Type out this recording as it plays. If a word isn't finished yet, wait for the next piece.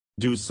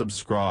Do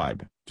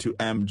subscribe to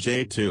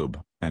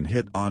MJTube and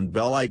hit on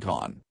bell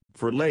icon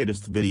for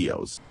latest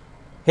videos.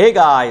 Hey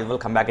guys,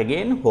 welcome back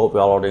again. Hope you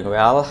all are doing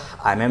well.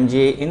 I'm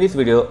MJ. In this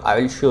video, I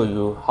will show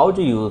you how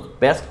to use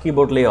best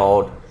keyboard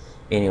layout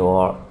in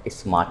your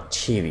smart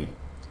TV.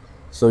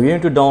 So you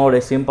need to download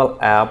a simple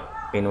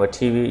app in your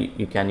TV.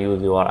 You can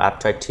use your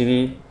Apptite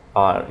TV,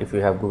 or if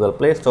you have Google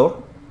Play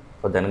Store,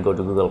 so then go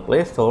to Google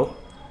Play Store,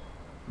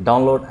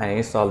 download and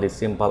install this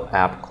simple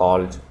app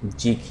called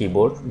G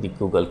Keyboard, the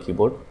Google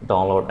keyboard.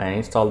 Download and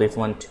install this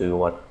one to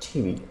your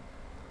TV.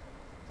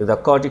 So the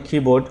Qwerty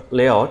keyboard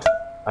layout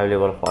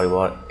available for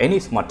your any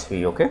smart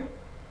TV, okay?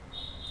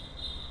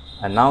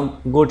 And now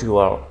go to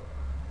your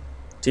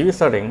TV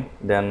setting,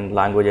 then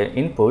language and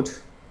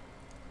input,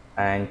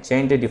 and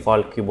change the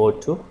default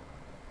keyboard to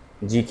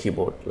G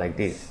keyboard like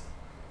this.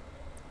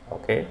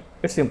 Okay,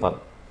 it's simple.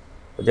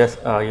 So just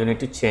you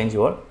need to change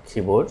your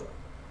keyboard,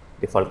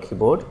 default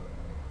keyboard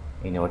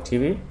in your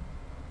TV,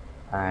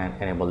 and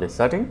enable this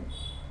setting.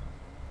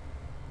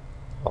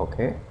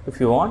 Okay,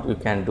 if you want, you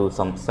can do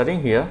some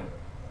setting here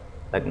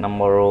like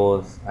number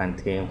rows and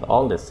themes,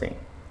 all this thing.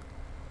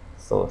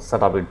 So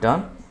setup is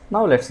done.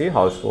 Now let's see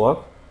how it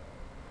works.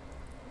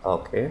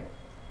 Okay,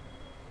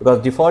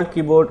 because default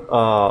keyboard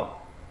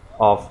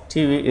of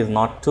TV is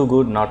not too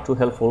good, not too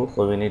helpful,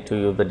 so we need to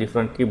use the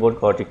different keyboard,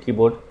 Qwerty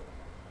keyboard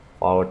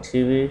for our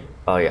TV.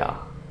 Oh yeah,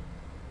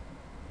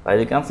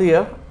 as you can see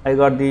here, I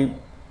got the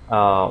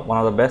one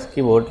of the best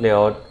keyboard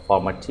layout for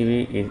my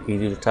TV. Is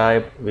easy to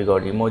type. We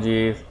got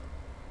emojis,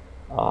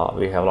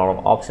 we have a lot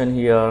of option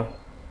here.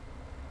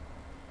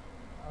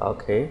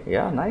 Okay,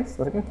 yeah, nice,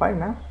 working fine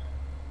now.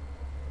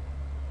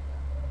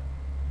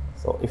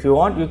 So if you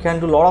want, you can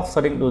do a lot of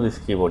setting to this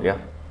keyboard. Yeah,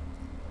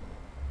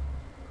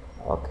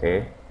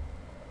 okay,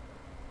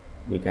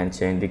 you can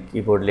change the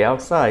keyboard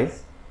layout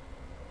size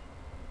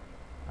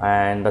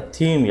and the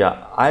theme.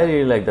 Yeah, I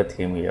really like the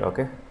theme here.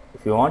 Okay,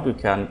 if you want, you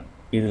can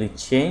easily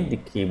change the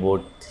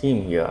keyboard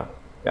theme here.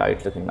 Yeah,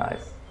 it's looking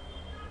nice.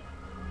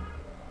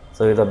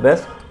 So it's the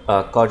best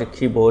Qwerty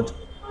keyboard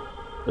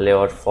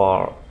layout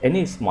for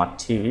any smart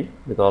TV,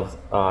 because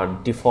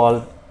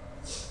default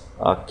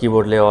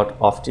keyboard layout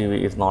of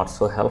TV is not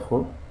so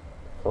helpful.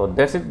 So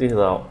that's it. This is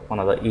one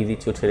of the easy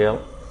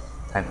tutorial.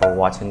 Thanks for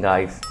watching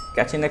guys.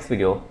 Catch you next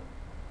video.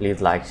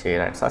 Please like,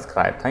 share and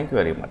subscribe. Thank you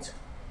very much.